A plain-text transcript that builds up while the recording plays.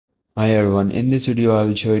Hi everyone, in this video I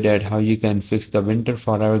will show you that how you can fix the Winter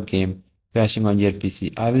Forever game crashing on your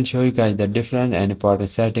PC. I will show you guys the different and important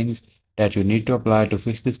settings that you need to apply to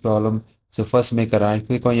fix this problem. So first make a right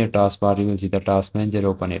click on your taskbar, you will see the task manager,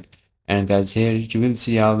 open it. And guys, here you will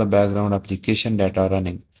see all the background application that are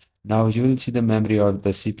running. Now you will see the memory or the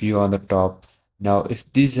CPU on the top. Now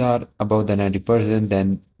if these are above the 90%,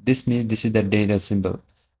 then this means this is the data symbol.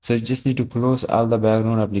 So you just need to close all the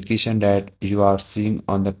background application that you are seeing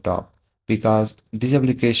on the top, because this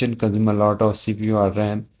application consume a lot of CPU or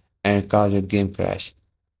RAM and cause your game crash.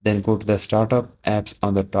 Then go to the startup apps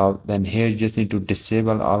on the top. Then here you just need to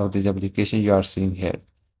disable all of these applications you are seeing here,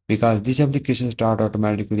 because these applications start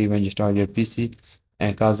automatically when you start your PC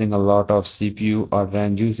and causing a lot of CPU or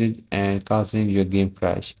RAM usage and causing your game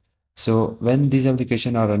crash. So when these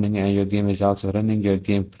applications are running and your game is also running, your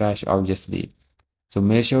game crash obviously. So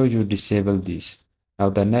make sure you disable these. Now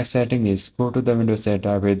the next setting is go to the Windows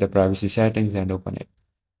setup with the privacy settings and open it.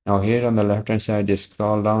 Now here on the left hand side, just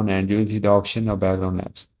scroll down and you will see the option of background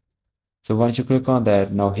apps. So once you click on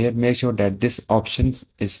that, now here make sure that this option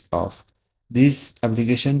is off. These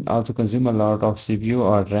applications also consume a lot of CPU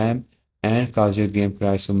or RAM and cause your game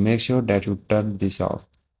crash. So make sure that you turn this off.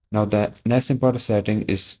 Now the next important setting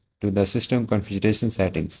is to the system configuration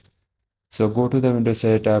settings. So go to the Windows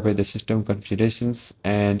setup with the system configurations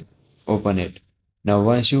and open it. Now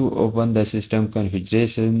once you open the system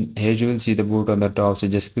configuration, here you will see the boot on the top. So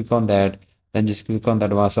just click on that, then just click on the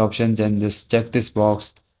advanced options and just check this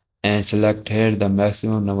box and select here the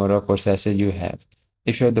maximum number of processors you have.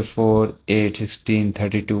 If you have the 4, 8, 16,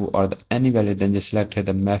 32 or any value, then just select here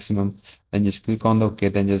the maximum, then just click on the OK,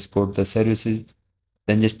 then just go to the services,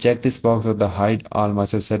 then just check this box of the hide all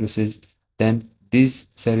Microsoft services. Then these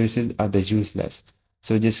services are the useless,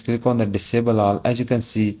 so just click on the disable all. As you can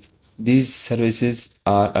see, these services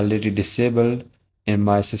are already disabled in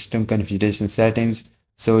my system configuration settings,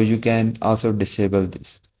 so you can also disable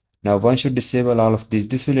this. Now once you disable all of these,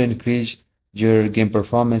 this will increase your game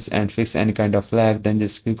performance and fix any kind of lag. Then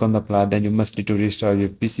just click on the apply, then you must need to restart your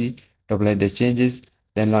PC to apply the changes,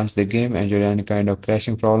 then launch the game and your any kind of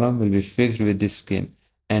crashing problem will be fixed with this game.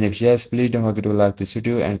 And if yes, please don't forget to like this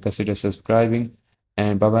video and consider subscribing,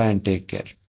 and bye bye and take care.